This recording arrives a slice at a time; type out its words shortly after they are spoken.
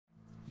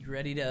You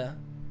ready to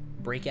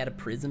break out of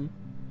prison?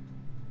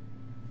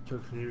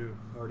 Took you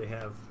already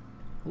have.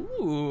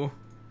 Ooh.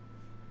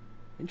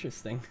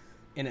 Interesting.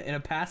 In a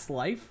past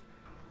life?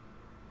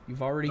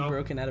 You've already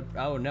broken out of...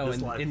 Oh, no.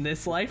 In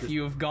this life,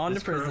 you have gone to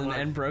prison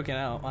and broken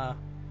out. Wow.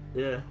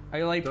 Yeah. Are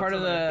you like part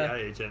of the...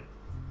 FBI agent.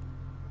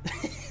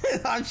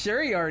 I'm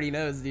sure he already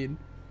knows, dude.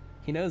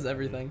 He knows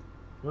everything.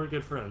 We're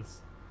good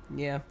friends.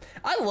 Yeah.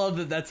 I love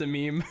that that's a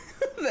meme.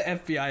 The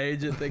FBI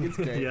agent thing. It's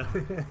great. Yeah.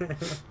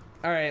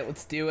 Alright,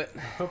 let's do it.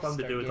 Hope I'm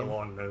the dude with the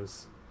long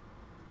nose.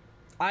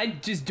 I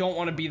just don't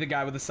want to be the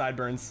guy with the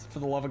sideburns, for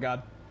the love of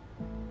God.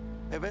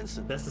 Hey,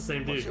 Vincent. That's the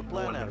same dude. What's your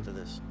plan after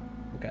this?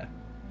 Okay.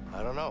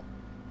 I don't know.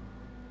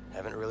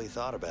 Haven't really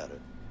thought about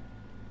it.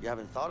 You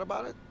haven't thought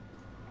about it?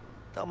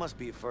 That must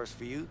be a first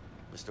for you,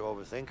 Mr.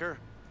 Overthinker.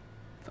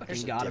 Fucking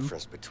There's a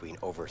difference between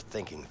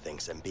overthinking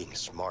things and being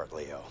smart,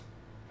 Leo.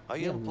 Are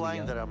you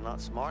implying that I'm not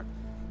smart?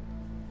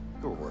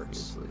 Your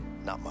words,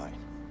 not mine.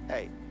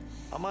 Hey,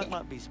 I might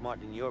not be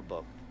smart in your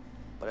book,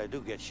 but I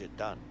do get shit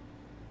done.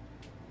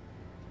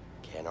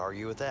 Can't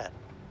argue with that.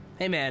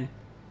 Hey, man.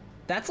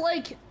 That's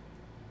like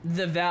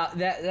the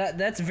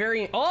that's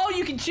very... Oh,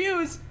 you can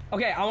choose!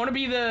 Okay, I want to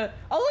be the...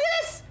 Oh, look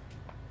at this!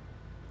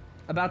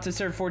 About to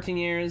serve 14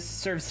 years,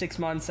 serve 6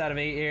 months out of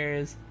 8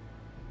 years.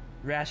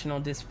 Rational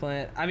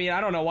discipline. I mean,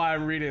 I don't know why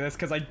I'm reading this,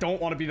 because I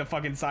don't want to be the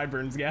fucking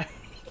sideburns guy.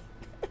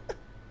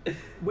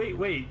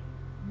 Wait,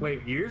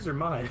 yours or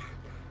mine?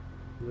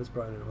 That's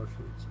probably an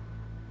orphanage.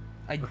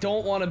 I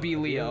don't want to be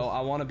Leo.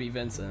 I want to be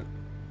Vincent.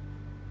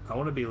 I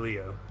want to be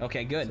Leo.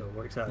 Okay, good. So it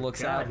works out.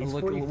 Looks God, out. he's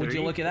Look, 43. would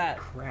you look at that?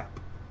 Crap.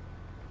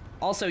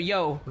 Also,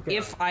 yo,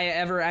 if I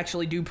ever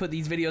actually do put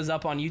these videos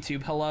up on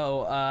YouTube,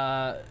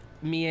 hello,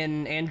 me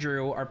and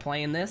Andrew are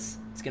playing this.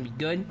 It's gonna be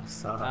good.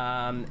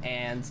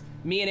 And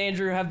me and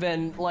Andrew have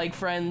been like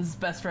friends,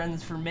 best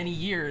friends for many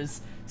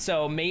years.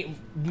 So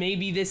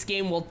maybe this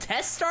game will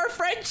test our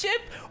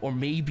friendship, or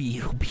maybe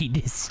it'll be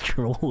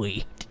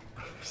destroyed.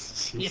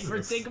 You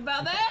ever think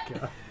about that?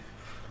 God.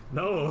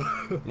 No,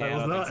 yeah, I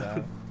was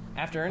not.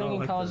 After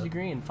earning a college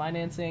degree in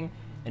financing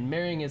and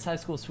marrying his high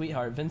school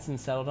sweetheart, Vincent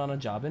settled on a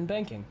job in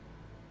banking.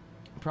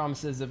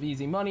 Promises of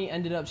easy money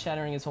ended up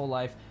shattering his whole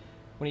life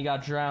when he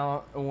got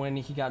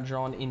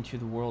drawn into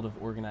the world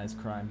of organized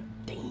crime.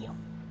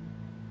 Damn.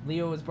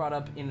 Leo was brought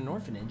up in an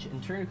orphanage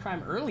and turned to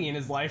crime early in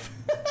his life.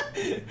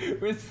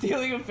 With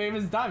stealing a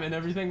famous diamond,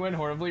 everything went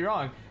horribly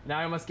wrong.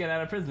 Now he must get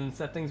out of prison and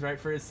set things right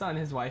for his son,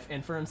 his wife,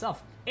 and for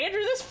himself.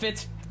 Andrew, this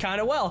fits kind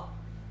of well.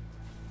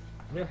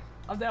 Yeah.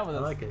 I'm down with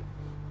this. I like it.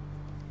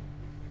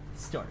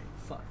 Story.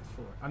 Fuck.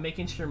 4. I'm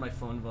making sure my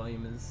phone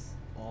volume is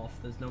off.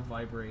 There's no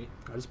vibrate.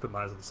 I just put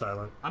mine on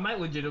silent. I might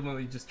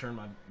legitimately just turn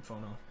my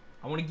phone off.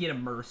 I want to get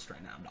immersed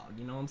right now, dog.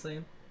 You know what I'm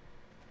saying?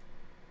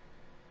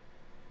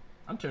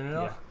 I'm turning it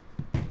off.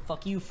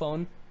 Fuck you,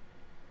 phone.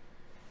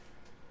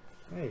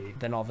 Hey.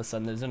 Then all of a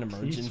sudden there's an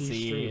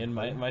emergency and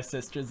my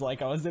sister's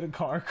like, I was in a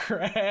car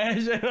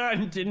crash and I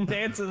didn't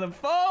answer the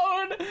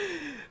phone.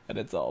 And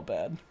it's all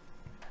bad.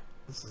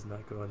 This is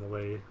not going the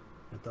way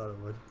I thought it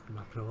would. I'm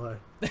not gonna lie.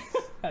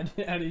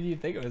 How did you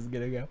think it was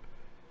gonna go?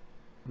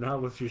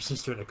 Not with your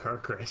sister in a car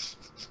crash.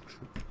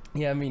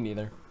 Yeah, me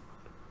neither.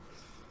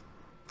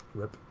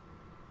 Rip.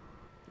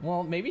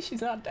 Well, maybe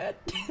she's not dead.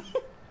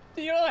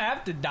 You don't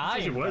have to die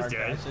in car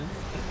crashes.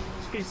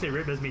 Just because you say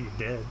rip doesn't mean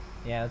you're dead.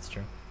 Yeah, that's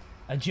true.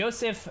 A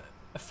Joseph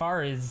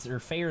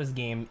Fares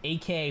game,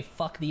 aka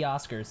fuck the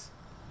Oscars.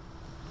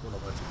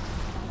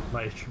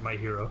 My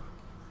hero.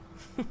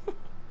 My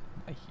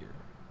hero.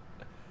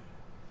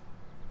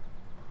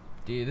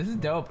 Dude, this is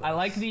dope. I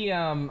like the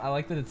I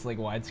like that it's like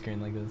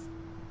widescreen like this,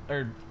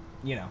 or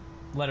you know,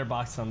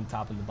 letterbox on the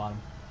top and the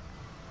bottom.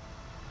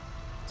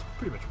 It's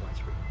pretty much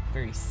widescreen.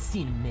 Very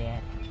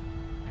cinematic.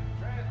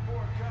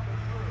 Transport coming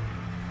through.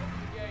 Open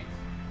the gates.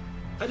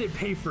 I didn't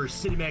pay for a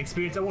cinema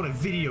experience. I want a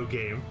video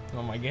game.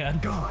 Oh my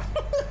god. God.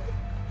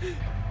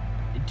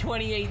 In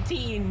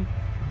 2018,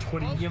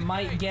 you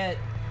might get.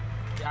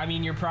 I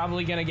mean, you're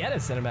probably gonna get a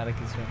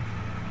cinematic experience,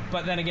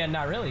 but then again,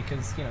 not really,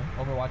 because you know,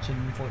 Overwatch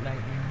and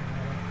Fortnite.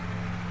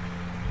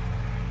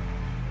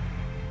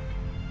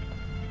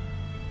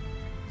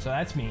 So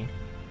that's me.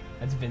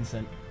 That's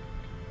Vincent.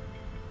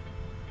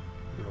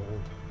 You're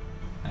old.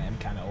 I am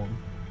kind of old.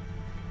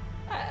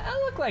 I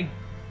look like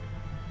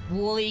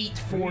late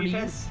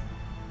 40s.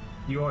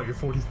 You are. You're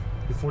 40.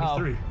 You're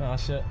 43. Oh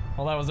shit.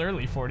 Well, that was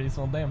early 40s.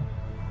 Well, damn.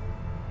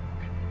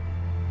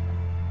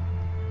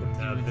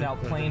 He was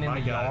out playing in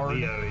the yard.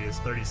 Leo is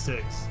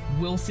 36.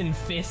 Wilson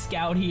Fisk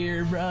out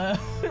here, bruh.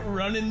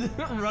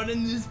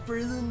 running this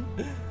prison.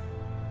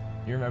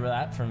 You remember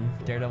that from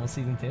Daredevil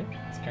season 2?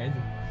 It's crazy.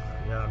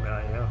 Yeah,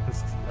 man. Yeah.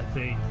 I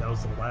think that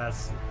was the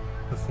last.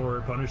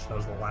 Before Punished, that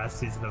was the last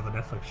season of the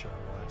Netflix show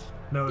I watched.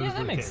 No, it was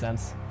that makes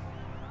sense.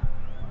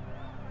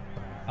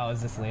 Oh,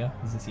 is this Leo?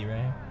 Is this you right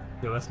here?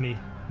 Yo, that's me.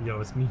 Yo,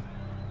 it's me.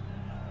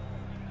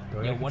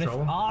 Yo, what if?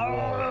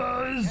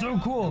 Oh, this is so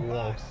cool.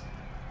 Whoa.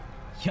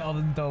 Yo,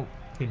 this is dope.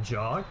 You can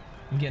jog?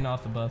 I'm getting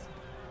off the bus.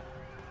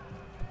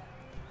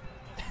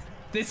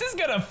 This is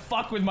gonna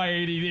fuck with my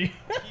ADD.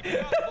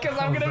 Because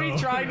I'm gonna be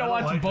trying to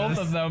watch both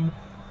of them.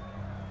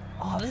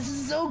 Oh, this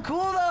is so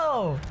cool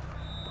though.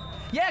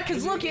 Yeah,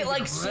 because look, it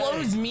like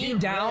slows me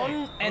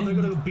down and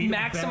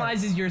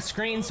maximizes your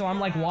screen, so I'm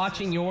like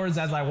watching yours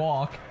as I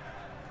walk.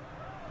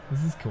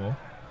 This is cool.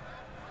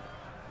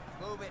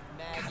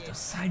 God, those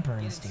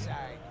sideburns, dude.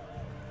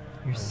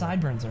 Your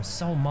sideburns are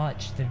so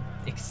much. They're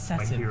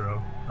excessive. My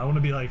hero. I want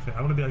to be like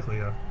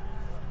Leo.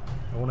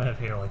 I want to have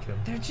hair like him.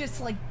 They're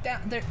just like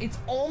that. It's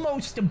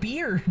almost a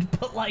beard,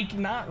 but like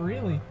not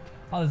really.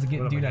 Oh, there's a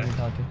good dude I can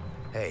talk to.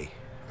 Hey,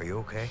 are you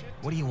okay?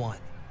 What do you want?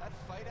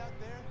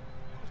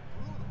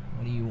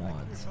 What do you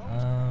want?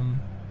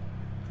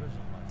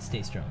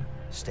 Stay strong.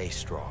 Stay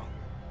strong.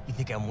 You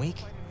think I'm weak?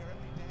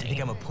 You think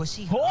I'm a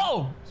pussy?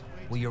 Whoa!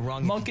 Well, you're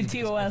wrong. Monkey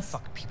TOS. I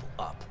fuck people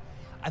up.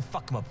 I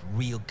fuck them up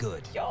real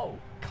good. Yo,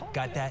 calm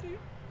got down, that? dude.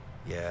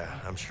 Yeah,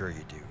 I'm sure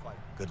you do.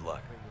 Good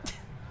luck.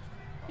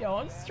 Yo,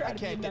 I'm just trying I to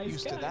be a can't nice get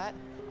used guy. to that.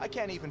 I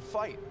can't even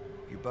fight.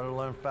 You better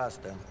learn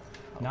fast then.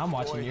 Now I'm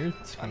watching Boy, your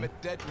I'm screen. a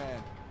dead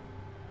man.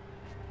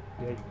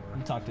 Yeah, you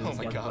You talk to this Oh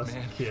my guy. god,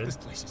 man. Kid. This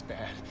place is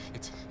bad.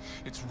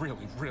 It's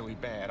really, really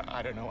bad.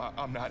 I don't know.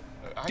 I'm not.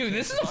 I Dude, can't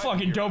this is a survive fucking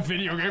here. dope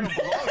video game.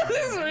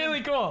 This is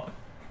really cool.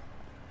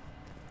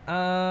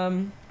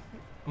 I'm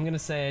gonna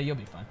say you'll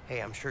be fine.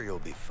 Hey, I'm sure you'll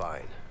be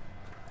fine.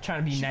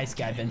 Trying to be nice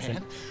guy, Vincent.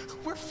 Man,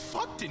 we're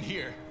fucked in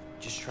here.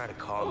 Just try to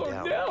calm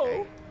down, no.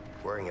 okay?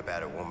 Worrying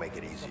about it won't make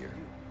it easier.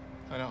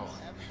 I know.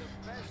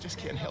 I just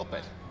can't help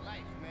it.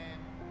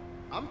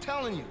 I'm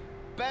telling you,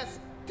 best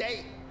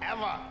day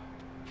ever.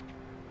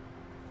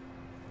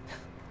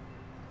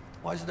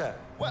 Why's that?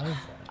 Well,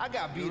 I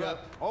got beat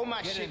up, all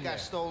my shit got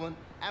stolen,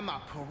 and my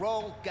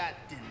parole got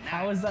denied.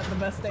 How is that the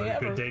best day Like a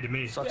ever? good day to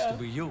me. Sucks to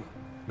be you.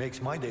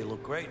 Makes my day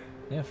look great.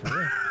 Yeah, for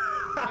real.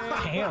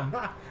 Damn.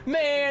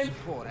 Man,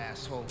 Poor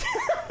asshole.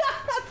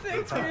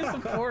 thanks for your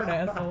support,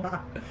 asshole. I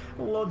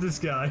love this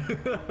guy.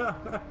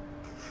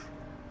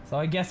 So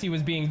I guess he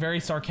was being very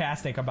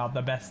sarcastic about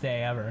the best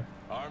day ever.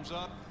 Arms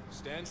up.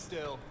 Stand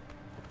still.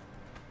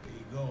 There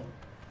you go.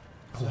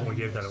 I won't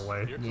give that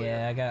away. You're clear.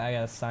 Yeah, I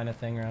gotta sign a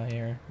thing right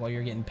here while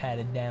you're getting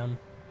patted down.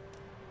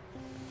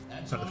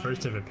 It's not the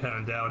first time I've been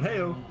patted down.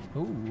 Hey-o.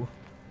 Ooh.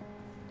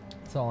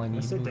 That's all I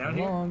need. sit Move down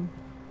here? along.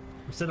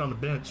 I'm sitting on the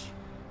bench.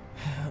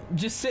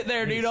 Just sit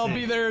there, Hey, dude. I'll sit.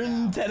 be there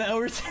in 10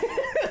 hours.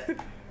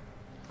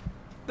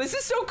 This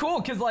is so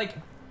cool because like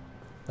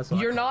That's what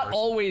I you're call not first.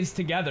 always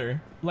together.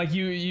 Like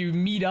you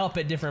meet up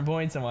at different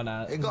points and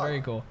whatnot. It's God.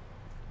 very cool.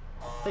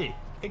 Hey,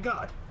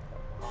 God.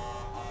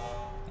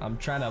 I'm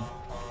trying to.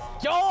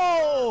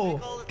 Yo!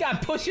 This guy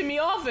pushing me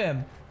off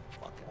him.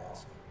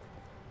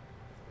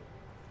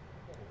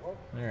 All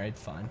right,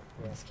 fine.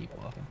 Let's keep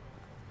walking.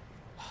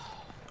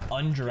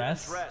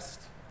 Undress.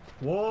 Dressed.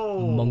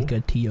 Whoa.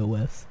 Monka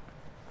TOS.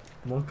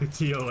 Monka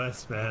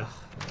TOS, man.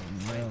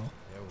 No.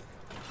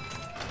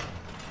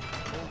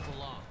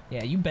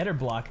 Yeah, you better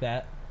block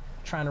that.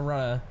 Trying to run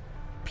a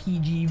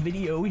PG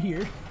video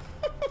here.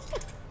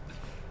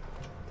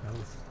 That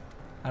was,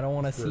 I don't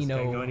want to Is there see a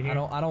thing no. going here?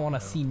 I don't want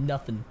to see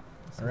nothing.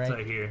 All what's right.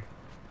 right here?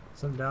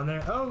 Something down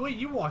there? Oh, wait,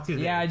 you walked through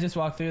there. Yeah, I just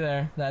walked through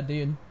there. That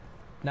dude.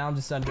 Now I'm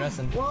just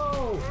undressing. Whoa!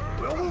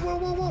 Whoa, whoa, whoa,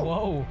 whoa, whoa!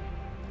 Whoa!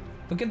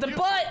 Look at the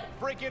butt!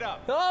 Break it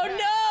up. Oh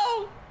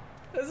no!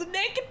 There's a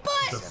naked The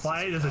butt!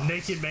 fight is a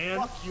naked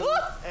man. You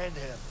Ah! and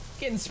him.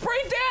 Getting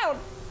sprayed down!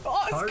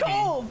 Oh, it's Hardy.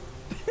 cold!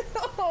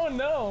 Oh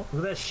no!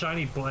 Look at that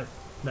shiny butt.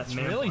 That It's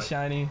man really butt.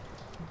 shiny.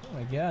 Oh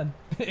my god.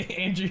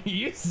 Andrew,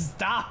 you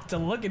stop to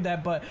look at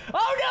that butt.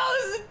 Oh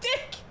no, there's a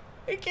dick!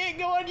 It can't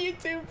go on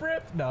YouTube,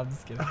 Rip. No, I'm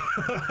just kidding.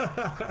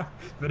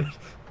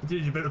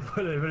 Dude, you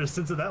better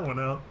censor that one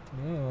out.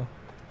 Oh.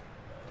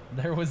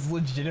 There was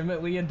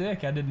legitimately a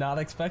dick. I did not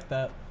expect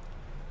that.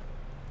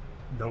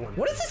 No one.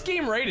 What is this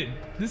game rated?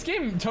 This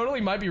game totally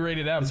might be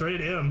rated M. It's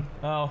rated M.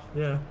 Oh,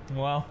 Yeah.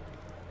 well.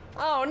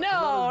 Oh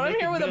no, I'm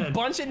naked here with a men.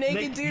 bunch of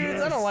naked dudes.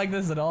 I don't Yes. like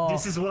this at all.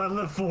 This is what I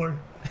live for.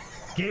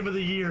 Game of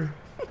the year.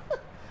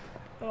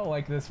 I don't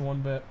like this one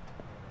bit.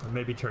 Or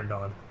maybe turned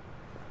on.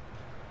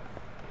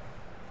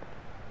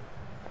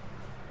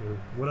 Dude,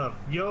 what up?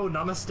 Yo,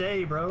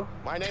 namaste, bro.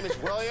 My name is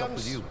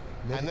Williams, you?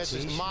 and this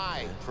is Meditation?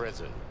 my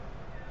prison.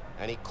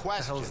 Any What the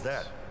questions? hell is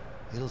that?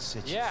 It'll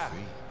set you Yeah. free.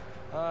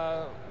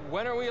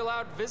 When are we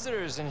allowed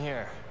visitors in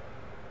here?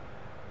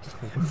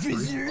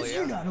 Visitors, Oh, yeah?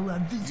 you're not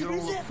allowed You visitors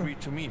don't look ever. free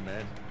to me,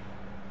 man.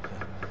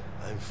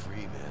 I'm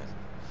free,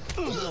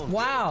 man.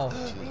 Wow.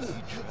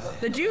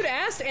 The dude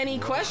asked any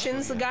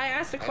questions. The guy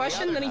asked a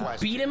question, then he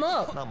beat him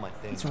up. Not my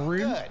thing. It's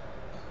rude. Good.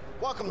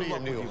 Welcome to your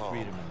Luck with new your home.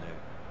 freedom in there.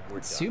 We're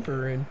done. Super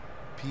rude.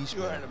 Peace, You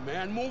man. heard it,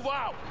 man. Move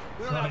out.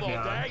 We don't Alright, have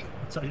all man. day.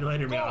 Tell you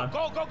later, Go, man.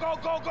 go, go, go,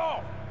 go,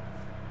 go.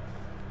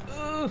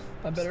 Ugh,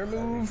 I better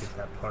move. Get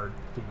that part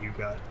that you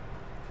got.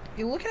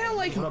 Hey, look at how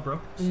like What up,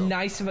 bro?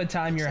 nice of a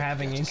time you're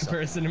having in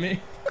comparison to me.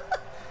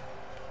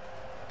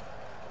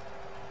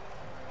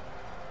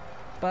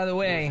 By the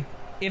way,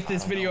 if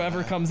this video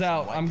ever comes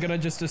out, I'm gonna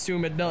just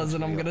assume it does,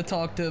 and I'm gonna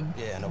talk to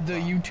Yeah, no the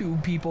problem.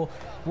 YouTube people.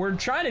 We're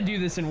trying to do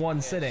this in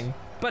one sitting,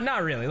 but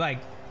not really. Like,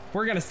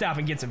 we're gonna stop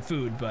and get some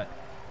food, but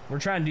We're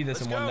trying to do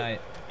this in one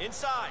night.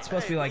 Inside. It's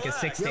supposed to be like a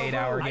 6 to 8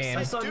 hour game.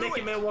 I saw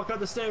Naked Man walk up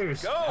the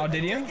stairs. Oh,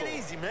 did you? Take it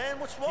easy, man.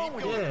 What's wrong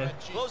with you? Yeah.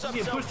 Close up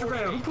He's getting cell pushed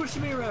around. 48. He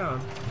pushed me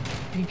around.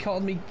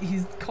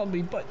 He's called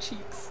me butt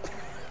cheeks.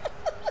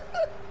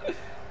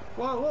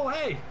 Whoa,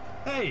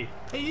 hey,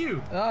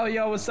 you. Oh,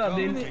 yo, what's up,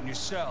 dude? In your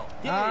cell.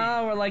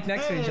 Ah, we're like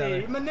next to each other.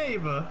 Hey, my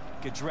neighbor.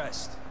 Get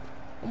dressed.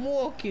 I'm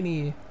walking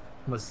here.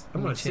 I'm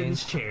gonna sit in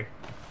this chair.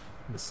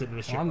 I'm gonna sit in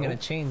this chair. I'm gonna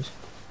change.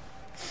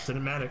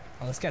 Cinematic.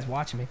 Oh, this guy's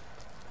watching me.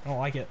 I don't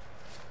like it.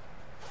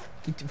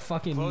 Get your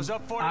fucking Close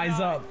up, 49. eyes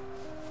up.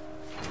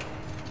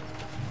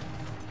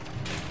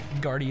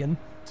 Guardian.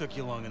 Took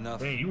you long enough.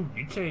 Hey, you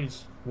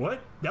changed. What?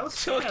 That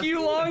was Took fast.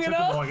 you long That took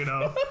enough? Long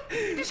enough.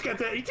 You just got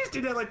that. You just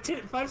did that like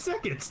 5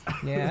 seconds.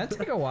 Yeah, it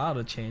took a while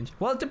to change.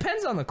 Well, it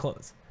depends on the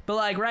clothes. But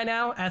like right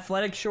now,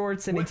 athletic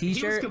shorts and a He was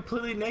t-shirt,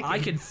 completely naked. I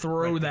could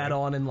throw right that there.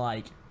 on in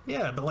like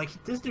Yeah, but like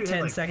this dude 10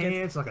 had like seconds.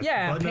 pants, like a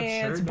Yeah, button-up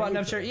pants, shirt, and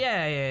button-up shirt. everything.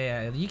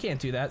 Yeah. You can't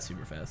do that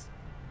super fast.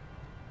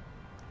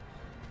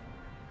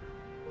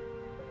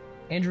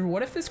 Andrew,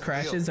 what if this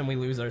crashes and we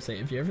lose our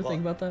save? You ever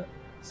think about that?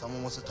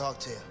 Someone wants to talk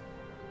to you.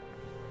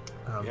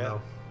 I don't Yeah.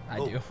 know. I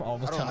do all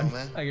the I don't know, time.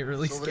 man. I get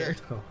really It's over there.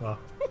 scared. Oh well,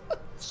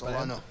 That's all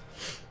I know.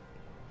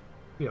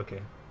 be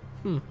okay.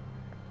 There's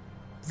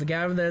a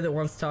guy over there that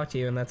wants to talk to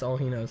you, and that's all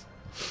he knows.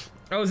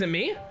 Oh, is it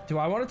me? Do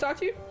I want to talk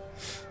to you?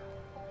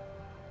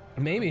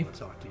 Maybe. I'll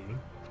talk to you.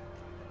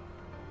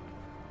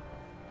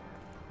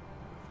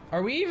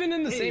 Are we even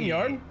in the same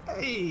yard?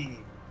 Hey.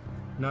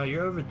 No,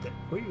 you're over there.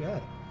 Where you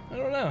at? I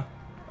don't know.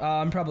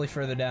 I'm probably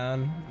further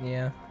down.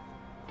 Yeah.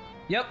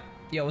 Yep.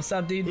 Yo, what's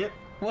up, dude? Yep.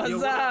 What's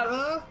Yo,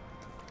 up?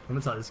 I'm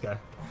gonna tell this guy.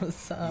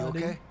 What's up, You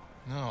dude? okay?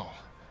 No,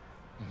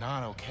 I'm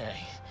not okay.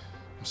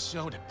 I'm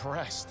so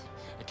depressed.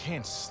 I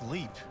can't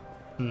sleep.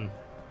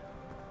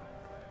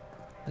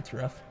 That's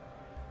rough.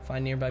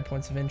 Find nearby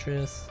points of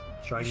interest.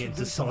 Try and get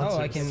into Oh,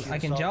 I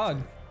can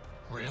jog.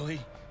 Really?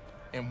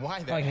 And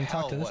why the Oh, I can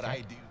hell talk to this would guy.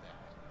 I do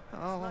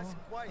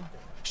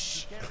that?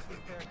 Shh.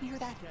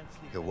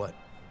 Hear what?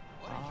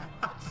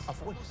 A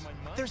voice.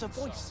 There's a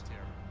voice.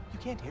 You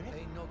can't hear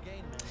it.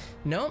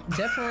 Nope,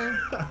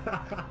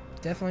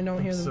 definitely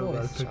don't hear the so glad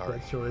I voice. picked Sorry,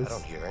 that choice. I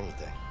don't hear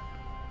anything.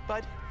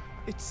 But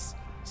it's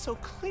so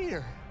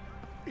clear.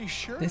 Are you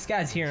sure? This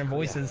guy's hearing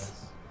voices.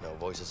 No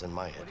voices in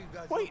my head.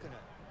 Wait,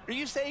 are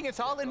you saying it's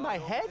all in my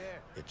head?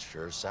 It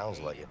sure sounds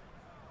like it.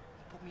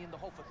 Put me in the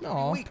hole for 3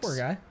 Oh, weeks. poor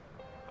guy.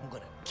 I'm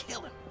gonna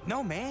kill him.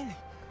 No, man.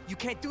 You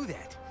can't do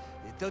that.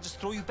 They'll just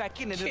throw you back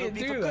in and it'll Can't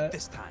be do for that. good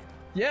this time.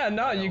 Yeah,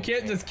 no, you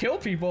can't just kill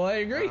people. I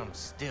agree. I'm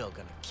still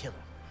gonna kill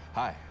him.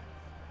 Hi.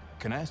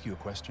 Can I ask you a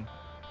question?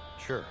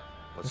 Sure.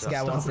 What's This up?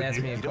 guy wants to ask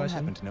with me you. a You don't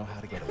happen question. to know how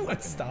to get a weapon?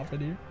 What's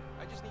stopping you?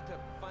 I just need to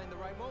find the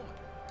right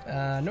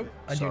moment. Nope,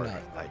 I do Sorry,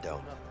 not. I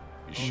don't.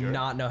 You Do sure?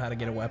 not know how to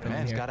get a weapon in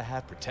Man's here. gotta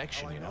have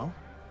protection, you know?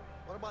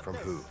 From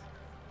who?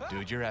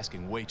 Dude, you're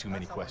asking way too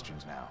many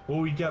questions now. Well,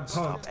 we got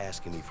Stop punked.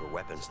 asking me for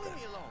weapons then.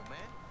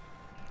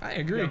 I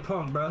We agree. got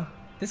punked, bro.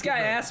 This guy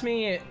asked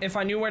me if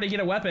I knew where to get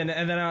a weapon,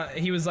 and then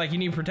he was like, "You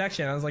need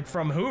protection." I was like,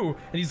 "From who?"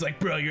 And he's like,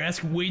 "Bro, you're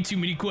asking way too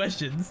many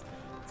questions."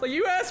 It's like,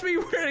 you asked me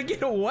where to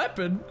get a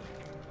weapon.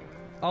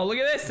 Oh, look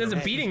at this. There's a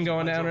beating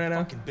going down right now.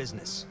 Fucking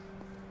business.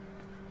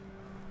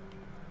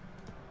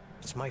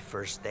 It's my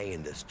first day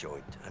in this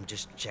joint. I'm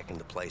just checking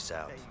the place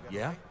out.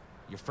 Yeah?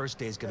 Your first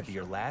day is gonna be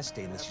your last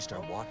day unless you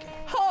start walking.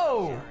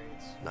 Oh!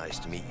 Nice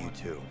to meet you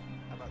too.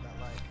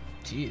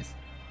 Jeez.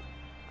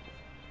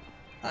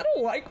 I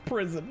don't like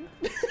prison.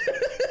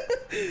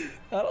 I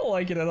don't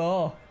like it at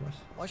all.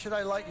 Why should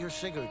I light your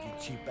cigarette, you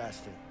cheap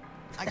bastard?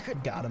 I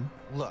could. Got him.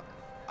 Look,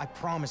 I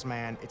promise,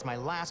 man, it's my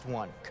last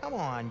one. Come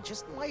on,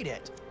 just light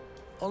it.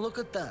 Oh, look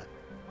at that.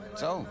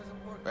 So,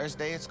 first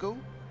day at school?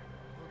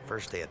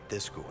 First day at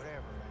this school.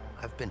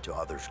 I've been to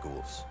other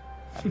schools.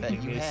 I bet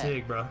Give you me a have.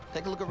 cig, bro.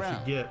 Take a look You around.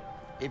 should get.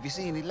 If you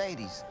see any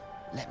ladies,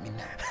 let me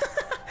know.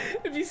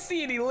 If you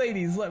see any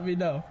ladies, let me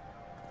know.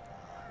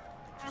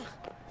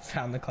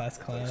 Found the class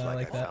clown. Looks I like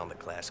like I that. found the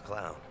class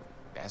clown.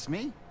 That's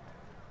me.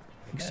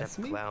 Except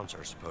me. clowns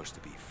are supposed to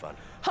be funny.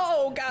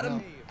 Oh, got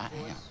him. I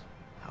am.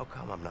 How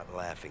come I'm not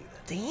laughing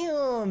then?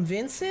 Damn,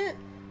 Vincent.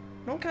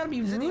 Don't gotta be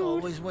Isn't he rude.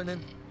 always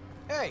winning?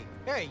 Hey,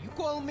 you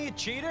calling me a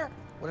cheater?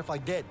 What if I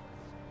did?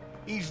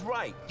 He's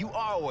right. You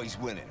are always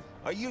winning.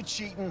 Are you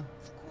cheating?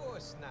 Of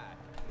course not.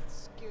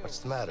 It's skills. What's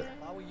the matter?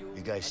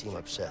 You guys seem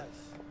upset.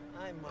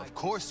 Of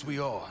course we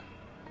are.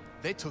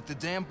 They took the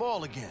damn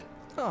ball again.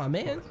 Oh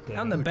man, Damn,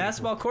 on the look at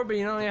basketball court, but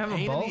you don't even have a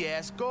Pain ball. in the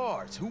ass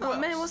guards. Who Oh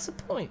else? man, what's the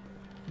point?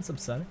 It's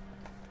upsetting.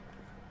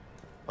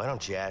 Why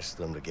don't you ask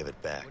them to give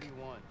it back?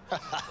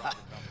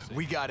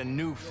 We got a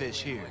new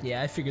fish here.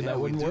 Yeah, I figured Yeah, that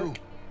we wouldn't do. work.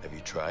 Have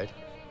you tried?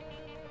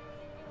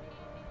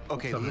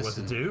 Okay, Tell me what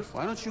to listen. do.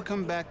 Why don't you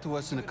come back to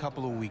us in a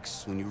couple of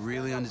weeks when you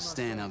really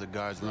understand how the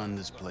guards run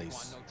this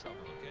place?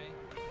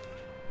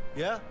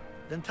 Yeah?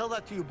 Then tell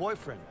that to your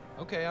boyfriend.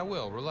 Okay, I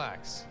will.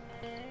 Relax.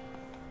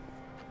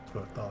 That's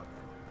what I thought.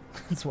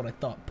 That's what I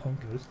thought, punk.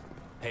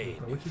 Hey,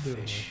 Bro, what you doing,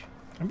 fish.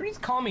 Everybody's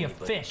calling me a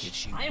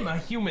fish. I am a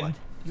human.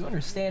 You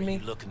understand me?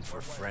 Looking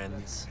for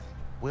friends?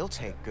 We'll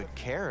take good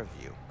care of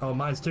you. Oh,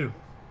 mine's too.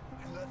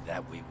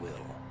 That we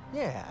will.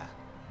 Yeah.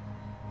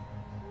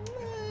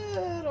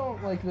 I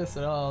don't like this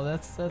at all.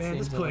 That Man, seems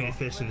there's plenty of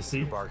fish in the sea.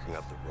 You're barking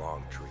up the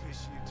wrong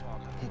trees.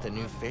 The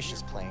new fish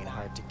is playing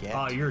hard to get.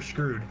 Oh, you're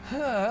screwed.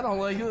 I don't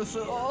like this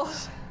at all.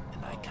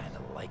 And I kind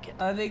of like it.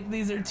 I think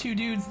these are two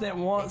dudes that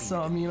want Maybe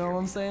some, you know what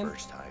I'm saying?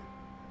 First time.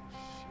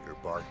 You're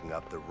barking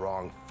up the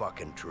wrong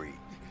fucking tree.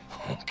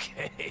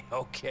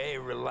 Okay,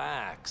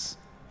 relax.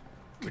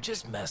 We're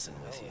just messing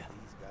with you.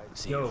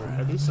 See you Yo,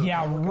 around. I need some.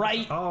 Yeah,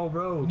 right. Oh,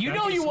 bro. You can I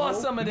know get you want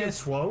swole? some of We get this.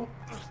 Swole?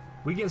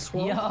 We get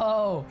swole?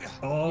 Yo.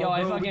 Oh, Yo,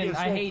 I bro, we fucking, get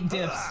I swole. hate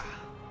dips.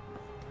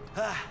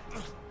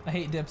 I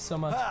hate dips so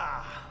much.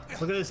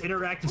 Look at this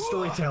interactive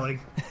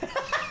storytelling.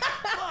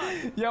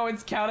 Yo,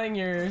 it's counting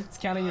your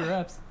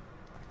reps.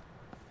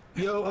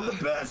 Yo, I'm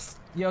the best.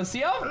 Yo, see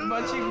how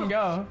much you can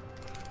go.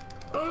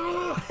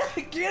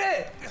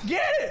 Get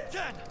it!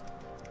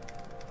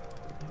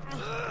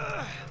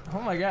 Oh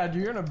my god,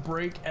 you're gonna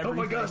break everything. Oh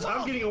my gosh,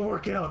 I'm getting a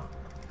workout.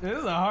 This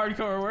is a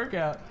hardcore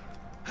workout.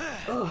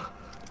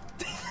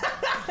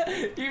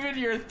 Even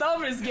your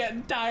thumb is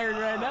getting tired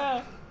right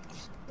now.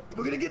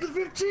 We're gonna get to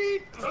 15.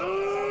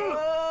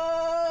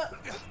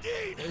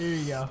 There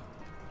you go.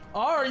 Oh,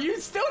 are you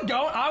still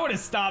going? I would have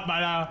stopped by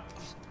now.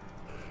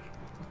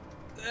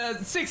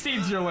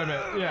 16's your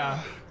limit,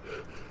 yeah.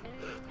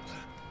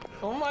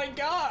 Oh my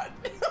god.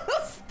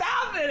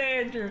 Stop it,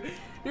 Andrew.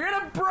 You're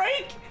gonna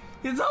break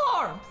his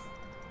arms.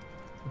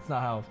 That's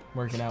not how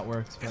working out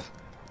works, but.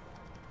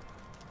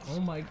 Oh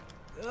my.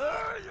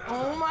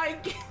 Oh my.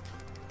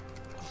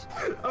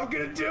 I'm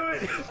gonna do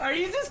it. Are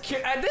you just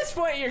at this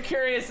point? You're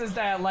curious as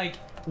to like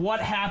what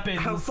happens?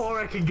 How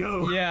far I can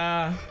go?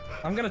 Yeah,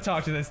 I'm gonna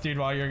talk to this dude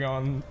while you're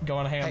going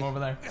ham over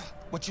there.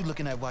 What you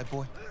looking at, white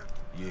boy?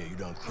 Yeah, you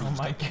done cruised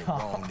my up in the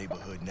God. wrong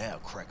neighborhood now,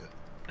 cracker.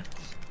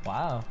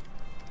 Wow.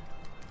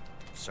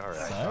 Sorry,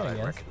 I Sorry, thought I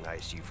guys.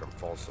 recognized you from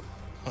Folsom.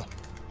 Huh.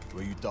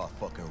 Well, you thought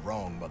fucking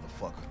wrong,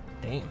 motherfucker.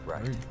 Damn.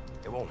 Right. Rude.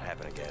 It won't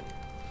happen again.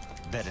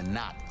 Better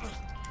not.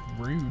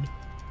 Rude.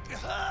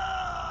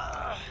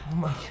 Oh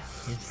my god.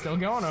 You're still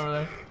going over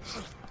there.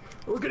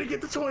 We're gonna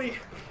get to 20.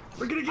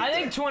 We're gonna get I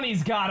think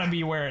 20's gotta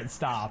be where it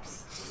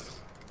stops.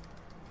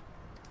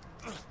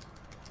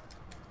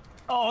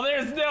 Oh,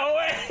 there's no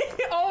way.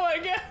 Oh my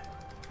god.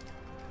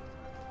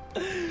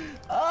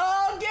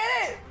 Oh,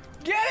 get it.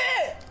 Get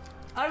it.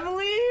 I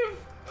believe.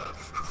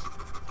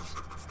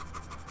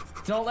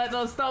 Don't let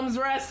those thumbs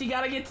rest. You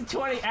gotta get to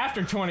 20.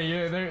 After 20,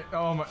 yeah, there.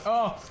 Oh my.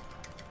 Oh.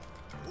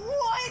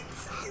 What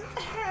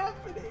is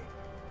happening?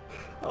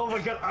 Oh my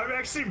god, I'm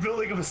actually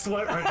building up a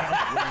sweat right now.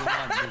 What do you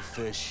want, new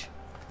fish?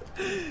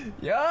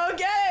 Yo,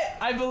 get it!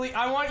 I believe.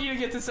 I want you to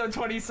get to so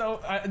 20 so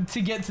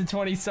to get to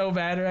 20 so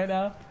bad right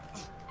now.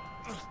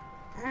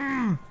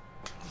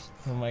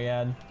 Oh my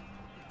god,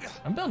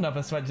 I'm building up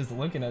a sweat just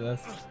looking at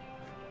this.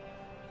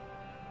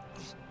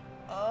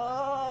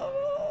 Oh!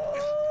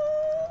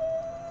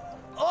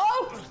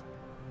 Oh!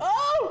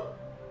 Oh!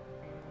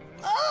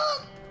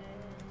 Oh!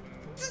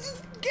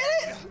 Just get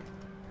it!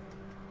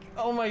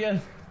 Oh my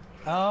god!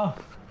 Oh!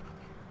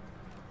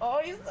 Oh,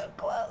 he's so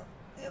close.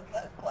 He's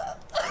so close.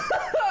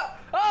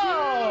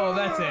 Oh,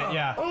 that's it.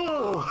 Yeah.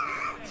 Oh!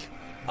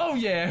 Oh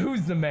yeah.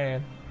 Who's the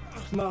man?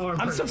 My arm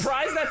I'm hurts.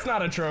 surprised that's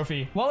not a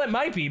trophy. Well, it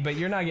might be, but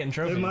you're not getting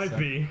trophies. It might so.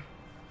 be.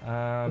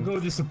 I'm going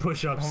to do some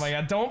push-ups. Oh my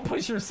god! Don't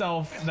push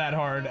yourself that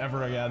hard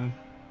ever again.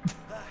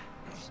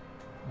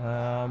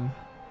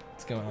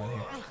 What's going on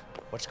here?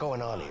 What's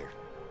going on here?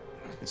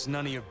 It's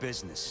none of your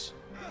business.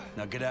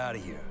 Now get out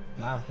of here.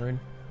 Wow, rude.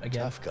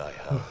 Again. Tough guy,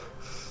 huh?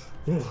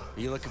 Are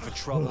you looking for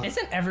trouble?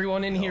 Isn't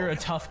everyone in here a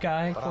tough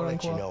guy? But Quote I'll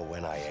let you unquote? know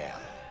when I am.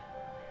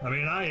 I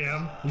mean, I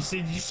am.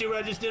 Did you see what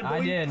I just did, boy?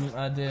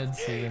 I did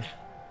see.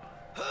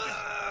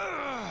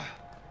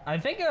 I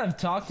think I've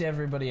talked to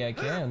everybody I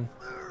can.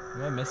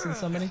 Am I missing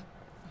somebody?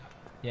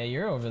 Yeah,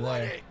 you're over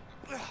there.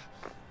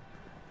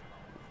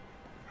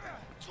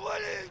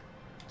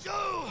 22.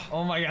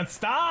 Oh my god,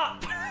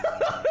 stop!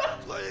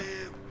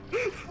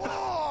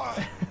 24.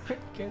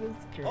 Goodness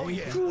Oh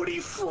yeah.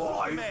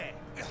 45. Man.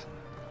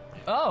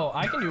 Oh,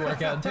 I can do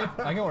workout too.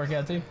 I can work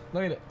out too.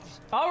 Look at it.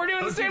 Oh, we're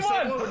doing the same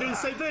one! We're doing the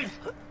same thing.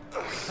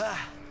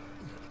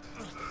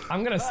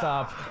 I'm gonna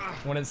stop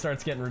when it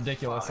starts getting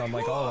ridiculous on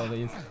like all of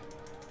these.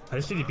 I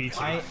just need to beat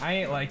you. I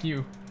ain't like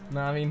you.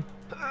 Know what I mean?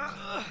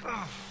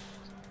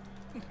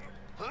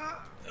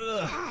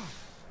 Ugh.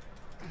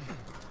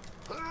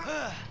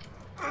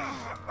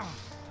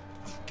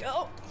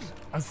 Go!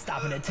 I'm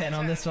stopping at 10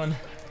 on this one.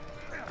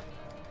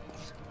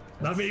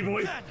 Not me,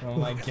 boy. Oh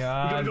my We gotta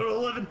god. go to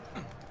 11.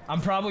 I'm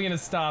probably gonna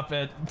stop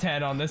at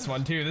 10 on this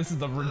one too. This is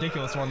the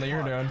ridiculous one that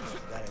you're doing.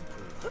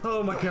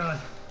 Oh my god.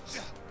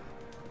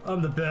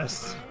 I'm the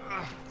best.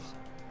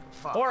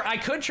 Or I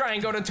could try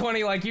and go to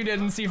 20 like you did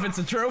and see if it's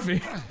a trophy.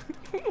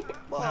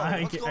 Whoa,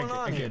 I what's going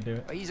on I here? can't do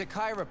it. He's a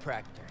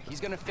chiropractor. He's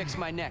gonna fix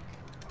my neck.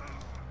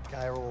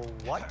 Gyro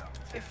what?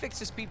 It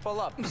fixes people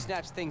up,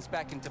 snaps things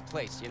back into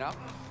place, you know?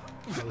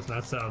 That does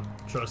not sound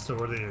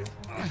trustworthy.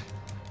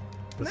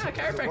 Nah,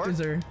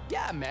 chiropractors are.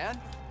 Yeah, man.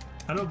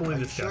 I don't believe Are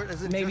you this sure guy. it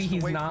isn't Maybe just a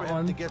he's way not for him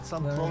one. to get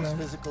some No, close no.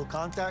 physical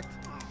contact?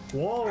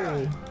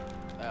 Whoa.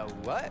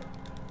 What?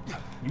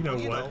 You know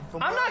what?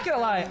 I'm not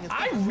gonna lie,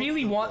 I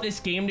really want this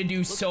game to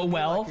do so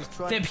well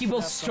that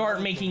people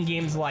start making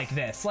games like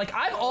this. Like,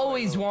 I've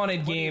always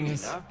wanted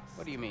games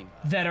What do you mean?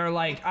 that are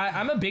like,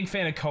 I'm a big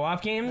fan of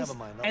co-op games,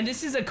 and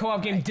this is a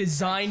co-op game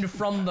designed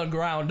from the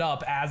ground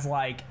up as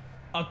like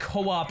a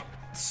co-op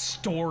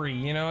story,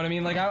 you know what I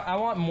mean? Like, I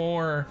want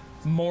more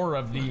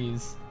of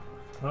these.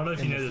 I don't know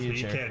if you know this, but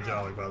you can't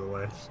jolly, by the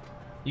way.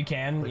 You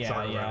can? Like, Yeah,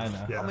 I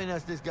know. Yeah. How many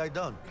has this guy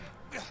done?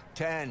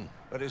 10,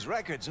 but his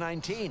record's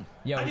 19.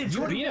 Yo, I did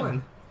you beat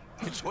him.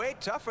 It's way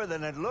tougher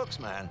than it looks,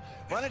 man.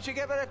 Why don't you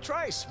give it a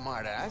try,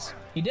 smartass?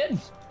 He did.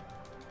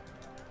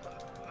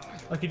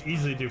 I could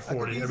easily do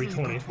 40 every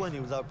 20. 20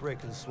 without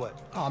breaking a sweat.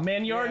 Oh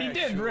man, you already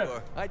did, sure.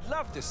 Rip. I'd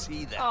love to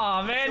see that.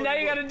 Oh man, now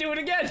you gotta do it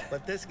again.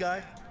 But this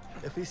guy,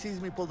 if he sees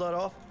me pull that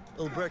off,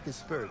 it'll break his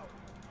spirit.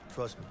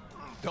 Trust me.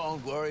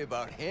 Don't worry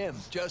about him.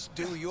 Just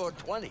do your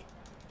 20.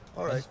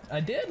 All right. I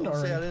did Don't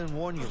say I already. didn't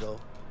warn you, though.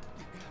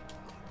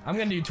 I'm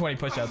gonna do 20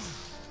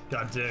 push-ups.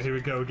 God damn, here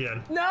we go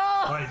again. No!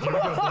 Alright, here we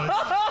go, boys.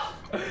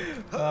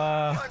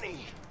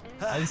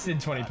 I just did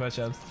 20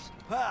 push-ups.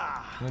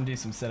 I'm gonna do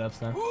some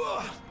sit-ups now.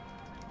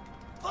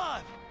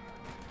 5.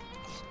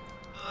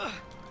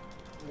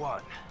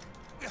 1.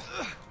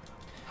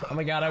 Oh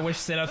my god, I wish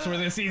sit-ups were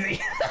this easy.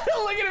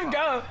 Look at him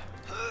go!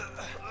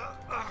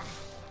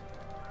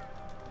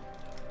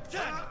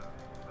 10.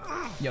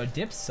 Yo,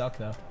 dips suck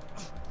though.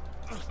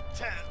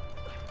 10.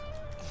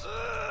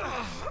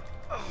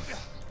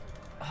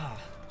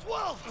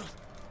 12.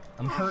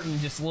 I'm hurting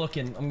just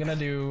looking. I'm gonna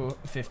do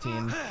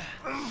 15. 15.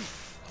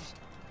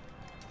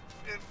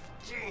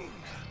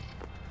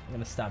 I'm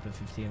gonna stop at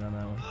 15 on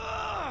that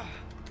one.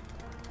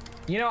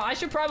 You know, I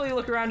should probably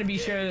look around to be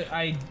sure that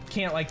I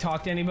can't like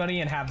talk to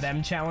anybody and have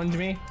them challenge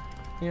me.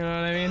 You know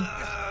what I mean?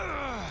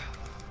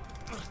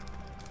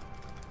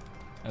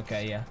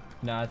 Okay, yeah.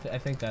 No, I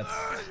think that's...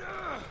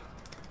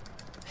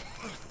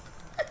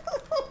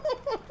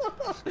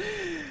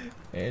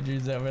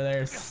 Andrew's over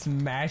there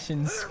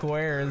smashing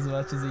square as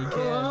much as he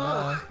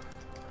can.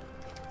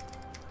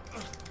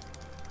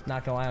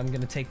 Not gonna lie, I'm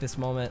gonna take this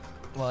moment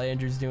while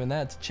Andrew's doing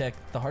that to check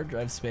the hard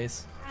drive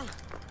space.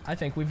 I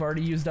think we've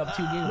already used up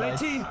 2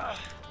 gigabytes. 19.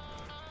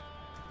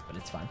 But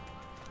it's fine.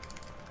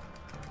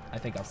 I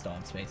think I'll still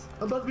have space.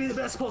 I'm about to be the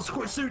basketball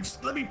score soon.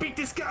 Just let me beat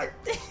this guy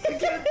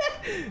again.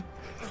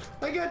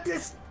 I got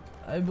this.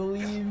 I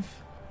believe.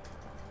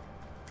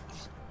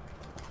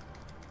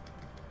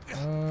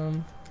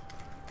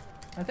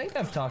 I think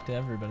I've talked to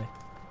everybody.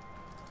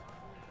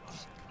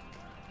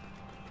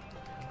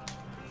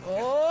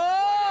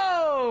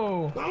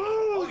 Oh!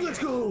 Oh, let's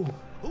go.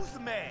 Who's the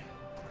man?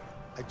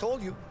 I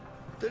told you.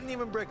 Didn't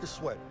even break a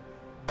sweat.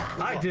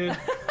 I did.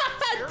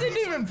 I didn't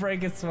even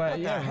break a sweat. What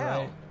Yeah, the hell?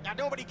 right. Now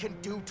nobody can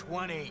do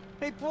 20.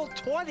 They pulled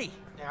 20.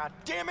 Now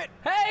damn it.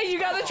 Hey, you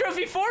got the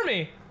trophy for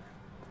me.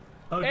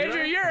 Oh, did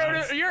Andrew,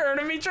 I? you're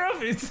earning me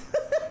trophies.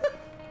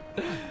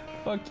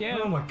 Fuck yeah.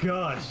 Oh my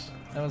gosh.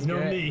 That was You know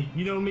great. me.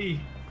 You know me.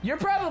 You're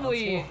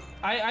probably.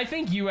 I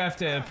think you have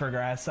to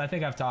progress. I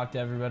think I've talked to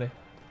everybody.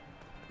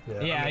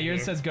 Yeah, I'm yours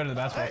here. says go to the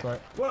basketball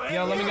court. Well,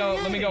 Yo, let me go.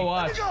 Let me go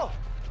watch.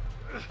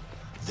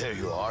 There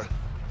you are.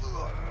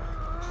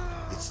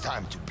 It's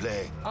time to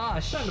play. Ah,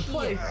 shit. Time to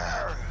play.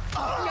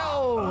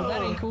 Yo,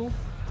 that ain't cool.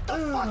 The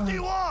fuck do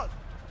you want?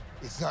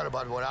 It's not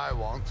about what I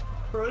want.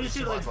 Bro, you It's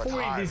should like about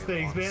what 40 of these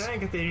Harry things, man. wants. I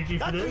ain't got the energy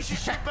for That this. piece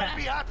of shit better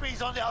be happy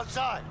he's on the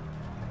outside.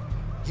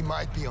 He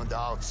might be on the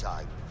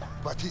outside,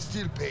 but he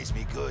still pays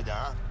me good,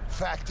 huh?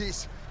 Fact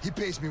is, he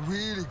pays me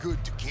really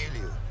good to kill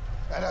you.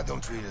 And I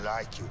don't really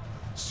like you.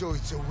 So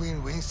it's a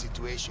win-win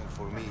situation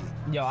for me.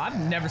 Yo, I've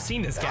never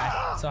seen this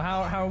guy. So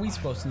how are we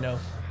supposed to know?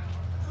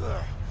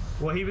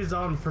 Well, he was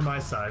on for my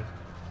side.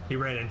 He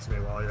ran into me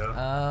while ago.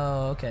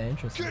 Oh, okay,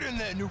 interesting. Get in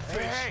there, new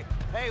fish.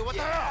 Hey, what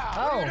the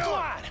hell? Oh. What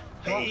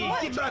are you doing?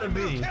 Hey, get out of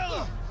me.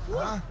 Huh?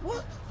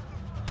 What?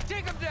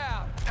 Take him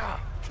down.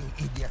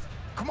 You idiot.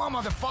 Come on,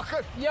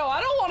 motherfucker. Yo, I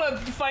don't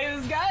want to fight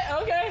this guy.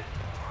 Okay.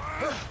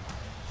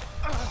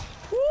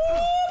 Woo,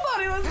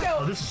 buddy, let's Oh,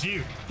 go. this is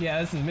you.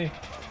 Yeah, this is me.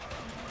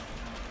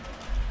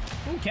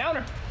 Ooh,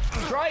 counter.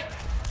 Strike.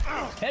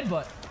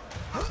 Headbutt.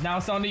 Now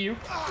it's on to you.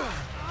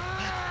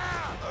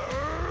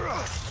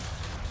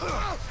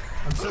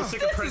 I'm so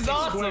sick of This pressing is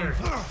awesome. square.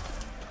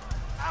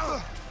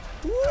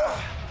 Woo.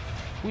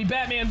 We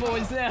Batman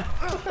boys now.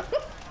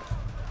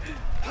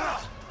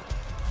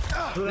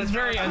 So It's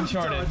very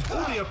Uncharted.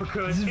 Pull the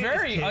uppercut. This is and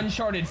very kick.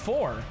 Uncharted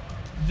 4.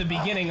 The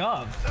beginning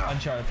of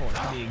Uncharted 4,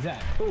 to be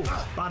exact. Oh,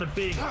 bada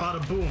bing,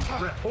 bada boom.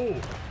 Oh,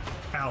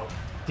 ow,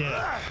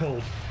 dead,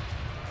 cold.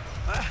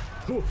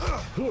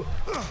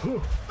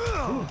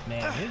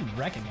 Man, you're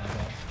wrecking that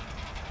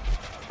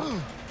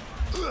ball.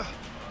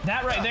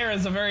 That right there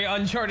is a very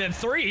Uncharted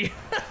 3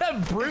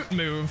 brute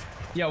move.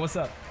 Yo, what's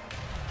up?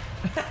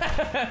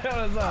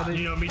 What's up, dude?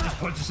 You know me, just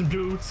punching some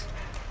dudes.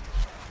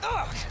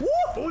 Woo!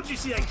 Oh, did you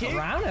see that kick?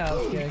 Roundhouse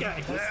Oh, kick.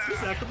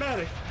 he's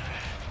acrobatic.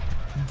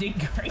 Dick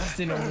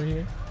Grayson over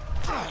here.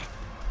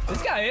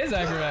 This guy is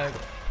acrobatic.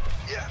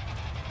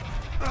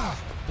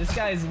 This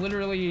guy is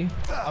literally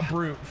a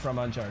brute from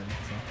Uncharted.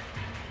 So.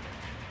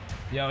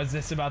 Yo, is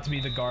this about to be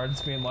the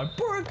guards being like,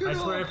 break it I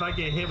swear up? if I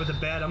get hit with a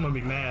bat, I'm gonna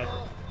be mad.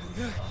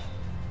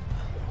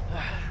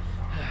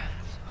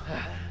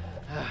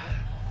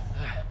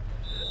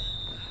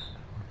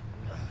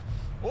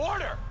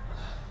 Order!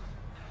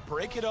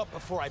 Break it up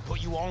before I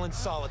put you all in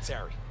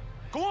solitary.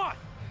 Go on!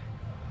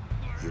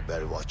 You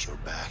better watch your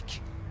back.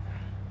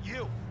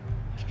 You!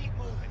 Keep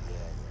moving.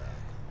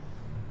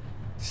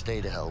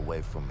 Stay the hell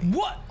away from me.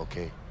 What?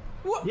 Okay?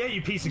 What? Yeah,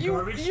 you piece of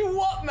garbage. You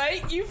what,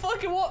 mate? You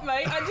fucking what,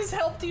 mate? I just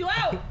helped you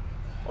out.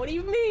 What do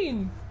you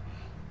mean?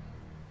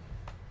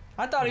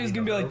 I thought he was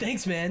gonna be like,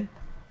 thanks, man.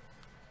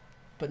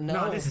 But no.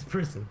 No, this is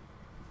prison.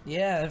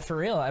 Yeah, for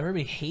real.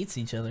 Everybody hates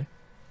each other.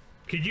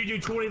 Could you do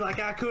 20 like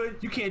I could?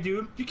 You can't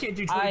do 20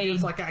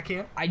 dips like I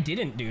can. I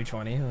didn't do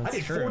 20. That's I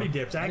did true. 40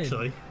 dips,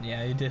 actually.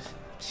 Yeah, you did.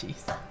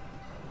 Jeez.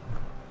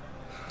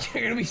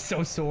 You're gonna be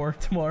so sore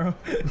tomorrow.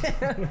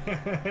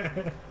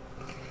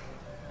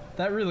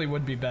 That really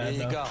would be bad, There you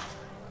though.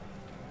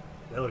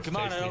 go. Come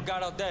on, I don't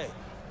got all day.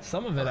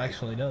 Some of it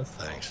actually does.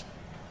 Thanks.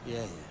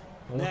 Yeah.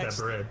 I want that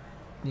bread.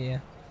 Yeah.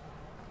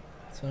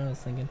 That's what I was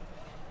thinking.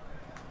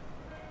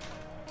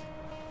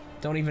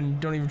 Don't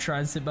even try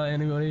and sit by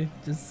anybody.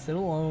 Just sit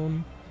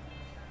alone.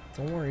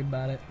 Don't worry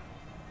about it.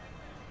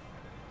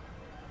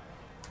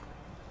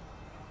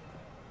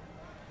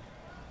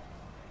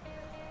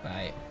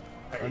 Right.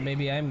 Or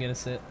maybe I'm gonna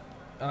sit.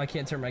 Oh, I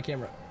can't turn my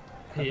camera.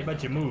 Hey, how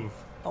about you move?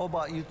 How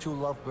about you two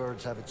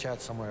lovebirds have a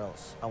chat somewhere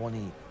else? I want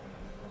to eat.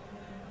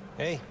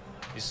 Hey,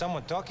 is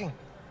someone talking?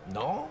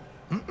 No?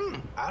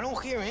 I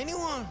don't hear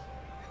anyone.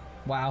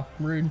 Wow,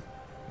 rude.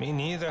 Me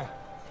neither.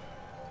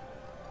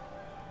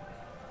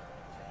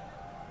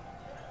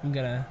 I'm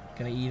gonna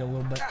eat a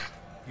little bit.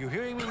 You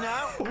hearing me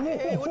now?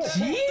 Hey, what the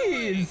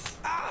Jeez!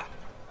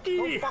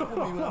 Don't fuck with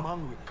me when I'm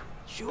hungry.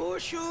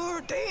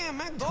 Sure. Damn,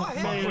 man. Go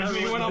ahead. Man, with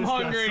me when I'm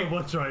hungry. So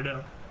much right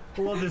now.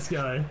 I love this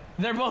guy.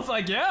 They're both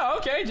like, yeah,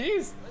 okay,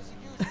 jeez.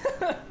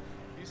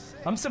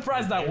 I'm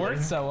surprised that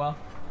worked so well.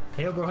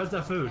 Hey, bro, how's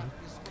that food?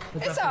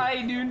 It's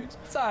alright, dude.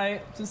 It's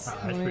alright. Just,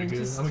 that's pretty good.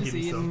 just, I'm gonna just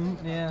give you some.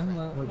 eating. Yeah,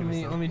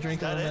 let me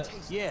drink a little bit.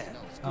 Yeah. Oh,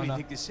 What do you no.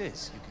 think this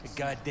is? A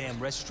goddamn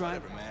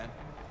restaurant? Man.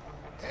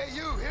 Hey,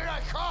 you, here I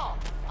come.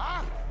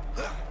 Huh?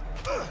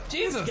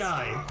 Jesus. This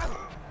guy.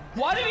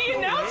 Why did he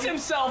announce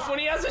himself when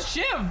he has a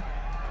shiv?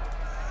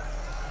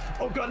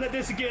 Oh god, not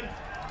this again.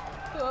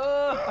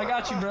 I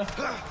got you, bro.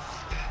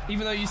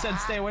 Even though you said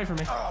stay away from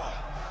me.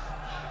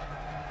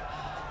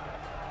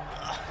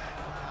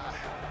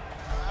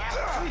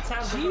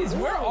 Jeez,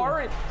 where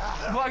are it?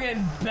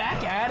 Fucking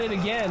back at it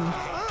again.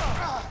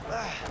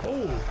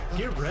 Oh,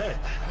 get red.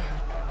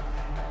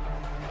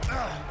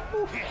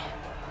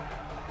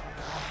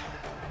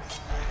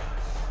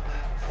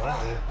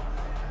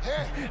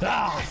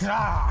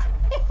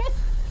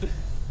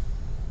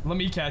 Let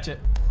me catch it.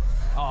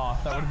 Oh,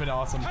 that would have been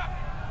awesome.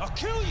 I'll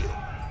kill you.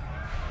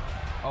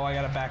 Oh, I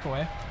gotta back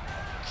away.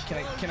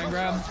 Can I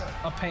grab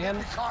a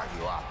pan?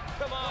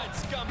 Come on,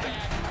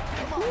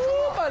 scumbag.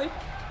 Woo, buddy.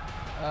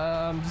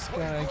 I'm just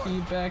gonna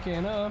keep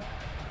backing up.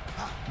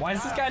 Why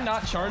is this guy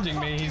not charging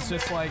me? He's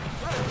just like...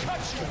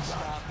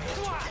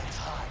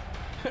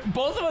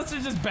 Both of us are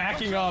just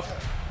backing up.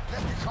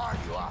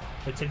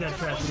 Hey, take that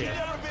trash can.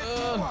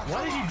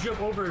 Why did you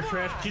jump over a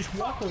trash? Just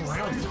walk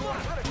around it.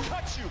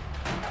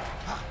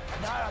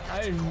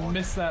 I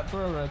missed that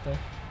throw right there.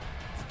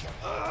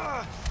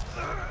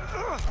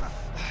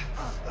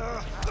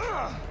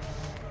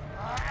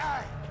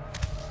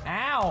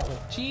 Ow!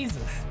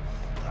 Jesus.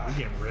 You're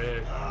getting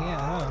red. Yeah,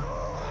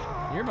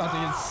 I know. You're about to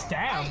get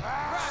stabbed.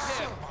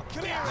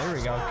 There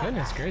we go.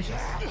 Goodness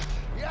gracious.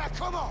 Yeah,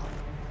 come on.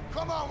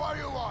 Come on, what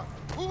do you want?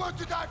 Who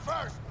wants to die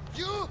first?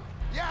 You?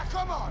 Yeah,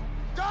 come on.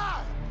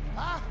 Die!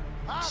 Huh?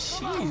 Come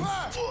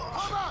on, Jeez.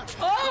 come on.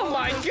 Oh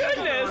my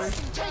goodness!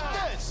 Take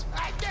this!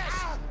 Like this!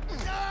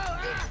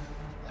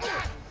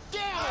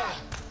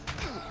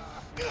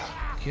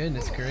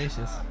 Goodness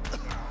gracious.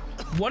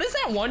 What is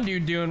that one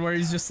dude doing where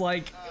he's just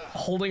like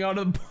holding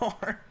onto the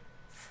bar?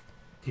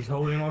 He's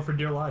holding on for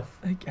dear life.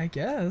 I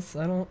guess.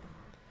 I don't...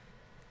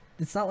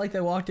 It's not like they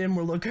walked in and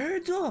were like,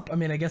 hands up! I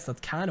mean, I guess that's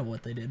kind of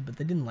what they did, but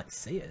they didn't like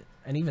say it.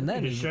 And even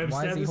then,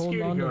 why is he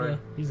holding on to the...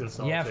 He's in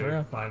solitary. Yeah, for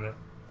real. Find it.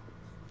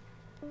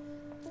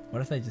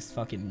 What if they just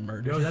fucking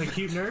murdered Yo, him? is that a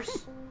cute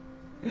nurse?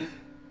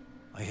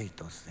 I hate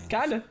those things.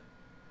 Kinda.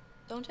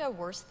 Don't you have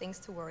worse things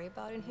to worry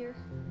about in here?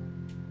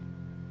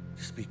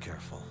 Just be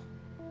careful.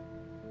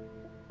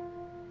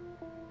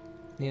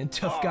 Yeah,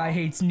 tough guy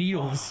hates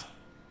needles.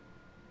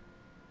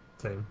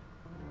 Same.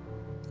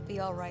 Be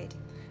all right.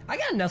 I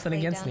got nothing Lay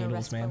against down and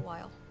needles, rest for a man.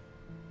 while.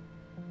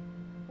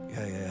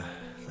 Yeah,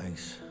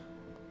 thanks.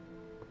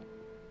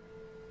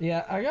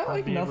 Yeah, I got like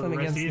I'd be able to nothing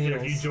rest against easier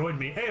needles. if you joined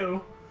me.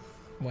 Heyo.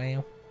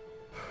 Wow.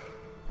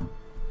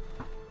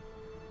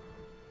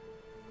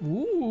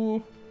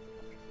 Ooh.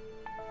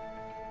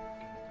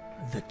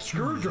 The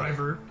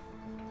Screwdriver.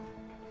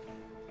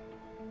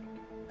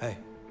 Hey.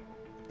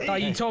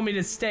 Thought you told me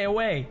to stay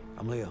away.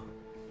 I'm Leo.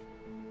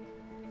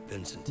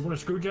 Vincent. You want a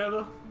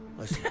screwdriver?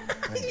 Listen,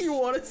 You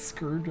want a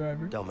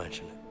screwdriver? Don't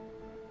mention it.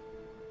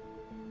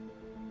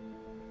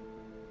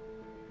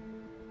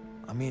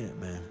 mean it,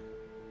 man.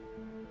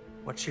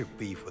 What's your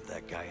beef with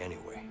that guy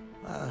anyway?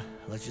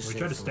 Let's just We say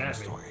tried to it's a long stab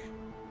me. story.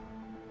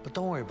 But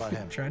don't worry about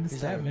him. Trying to He's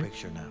stab out of me. the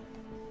picture now.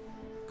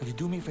 Could you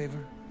do me a favor?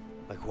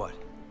 Like what?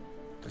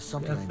 There's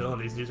something Yeah, I Phil,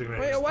 need. these dudes are gonna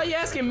Wait, why are you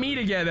asking me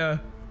to get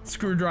a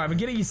screwdriver?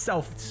 Get it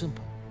yourself. It's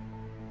simple.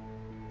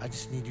 I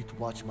just need you to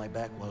watch my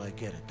back while I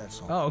get it,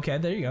 that's all. Oh, okay,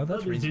 there you go.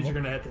 That's These dudes are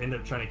reasonable. gonna have to end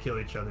up trying to kill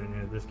each other in the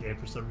end of this game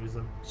for some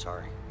reason.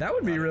 Sorry. That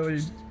would be really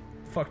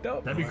fucked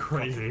up. That'd be Alright, fuck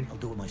crazy. it. I'll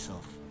do it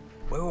myself.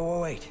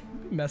 Wait.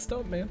 Messed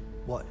up, man.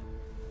 What?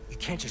 You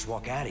can't just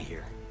walk out of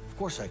here. Of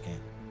course I can.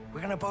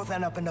 We're gonna both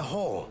end up in the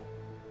hole.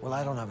 Well,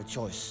 I don't have a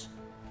choice.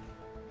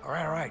 All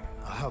right.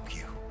 I'll help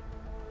you.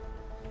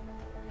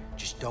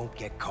 Just don't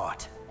get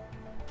caught.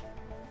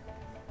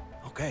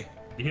 Okay.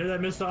 You hear that,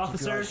 Mr. Keep your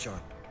Officer? eyes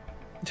sharp.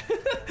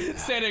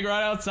 Standing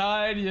right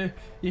outside, you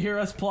hear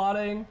us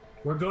plotting.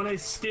 We're gonna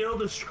steal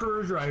the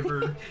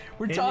screwdriver.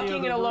 We're in the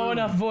talking in other a low room.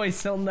 enough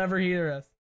voice, he'll never hear us.